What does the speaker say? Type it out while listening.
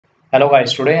Hello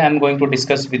guys, today I am going to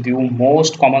discuss with you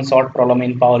most common sort problem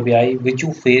in Power BI which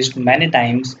you faced many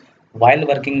times while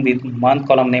working with month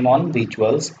column name on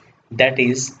visuals. That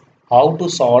is how to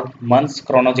sort months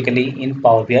chronologically in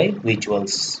Power BI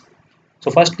visuals.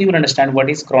 So firstly, you will understand what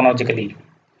is chronologically.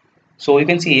 So you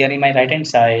can see here in my right hand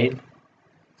side,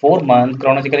 4 month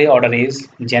chronologically order is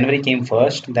January came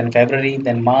first, then February,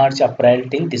 then March, April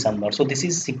till December. So this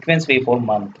is sequence way for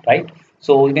month, right?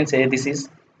 So you can say this is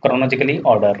chronologically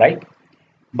order, right?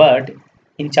 But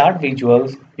in chart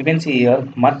visuals, you can see here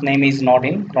month name is not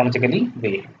in chronologically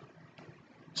way.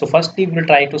 So firstly, we will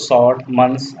try to sort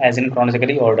months as in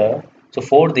chronologically order. So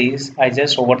for this, I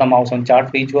just hover the mouse on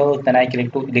chart visual, then I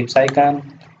click to ellipse icon,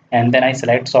 and then I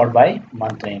select sort by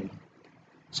month name.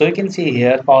 So you can see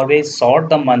here, always sort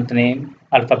the month name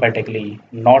alphabetically,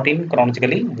 not in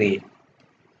chronologically way.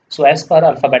 So as per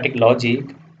alphabetic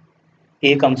logic,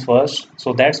 A comes first,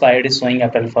 so that's why it is showing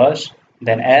April first,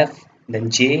 then F, then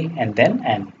J, and then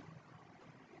N.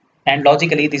 And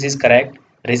logically this is correct.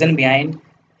 Reason behind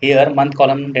here month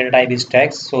column data type is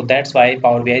text, so that's why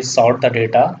Power BI sort the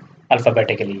data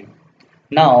alphabetically.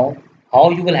 Now how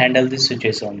you will handle this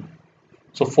situation?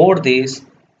 So for this,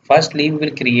 firstly we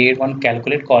will create one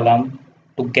calculate column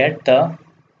to get the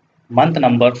month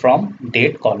number from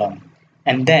date column,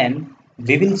 and then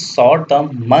we will sort the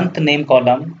month name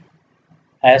column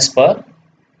as per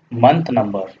month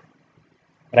number,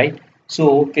 right?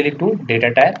 So click to data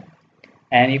tab,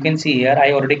 and you can see here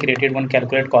I already created one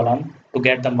calculate column to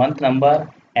get the month number,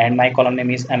 and my column name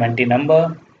is MNT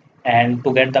number. And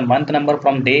to get the month number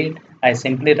from date, I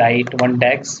simply write one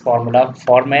text formula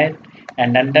format,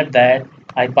 and under that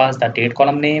I pass the date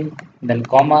column name, then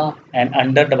comma, and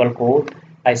under double quote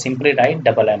I simply write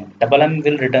double M. Double M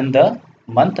will return the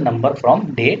month number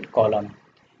from date column.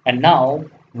 And now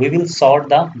we will sort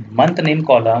the month name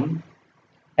column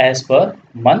as per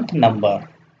month number.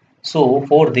 So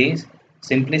for this,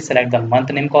 simply select the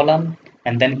month name column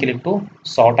and then click to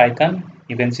sort icon.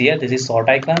 You can see here this is sort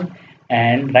icon,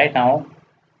 and right now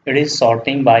it is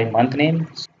sorting by month name.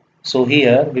 So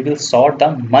here we will sort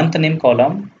the month name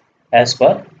column as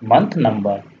per month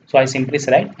number. So I simply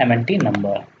select MNT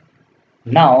number.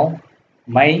 Now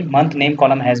my month name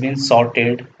column has been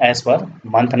sorted as per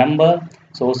month number.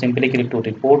 So simply click to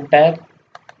report tab.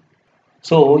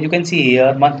 So you can see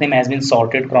here month name has been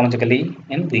sorted chronologically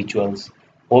in visuals.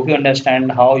 Hope you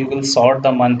understand how you will sort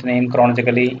the month name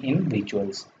chronologically in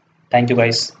visuals. Thank you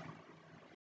guys.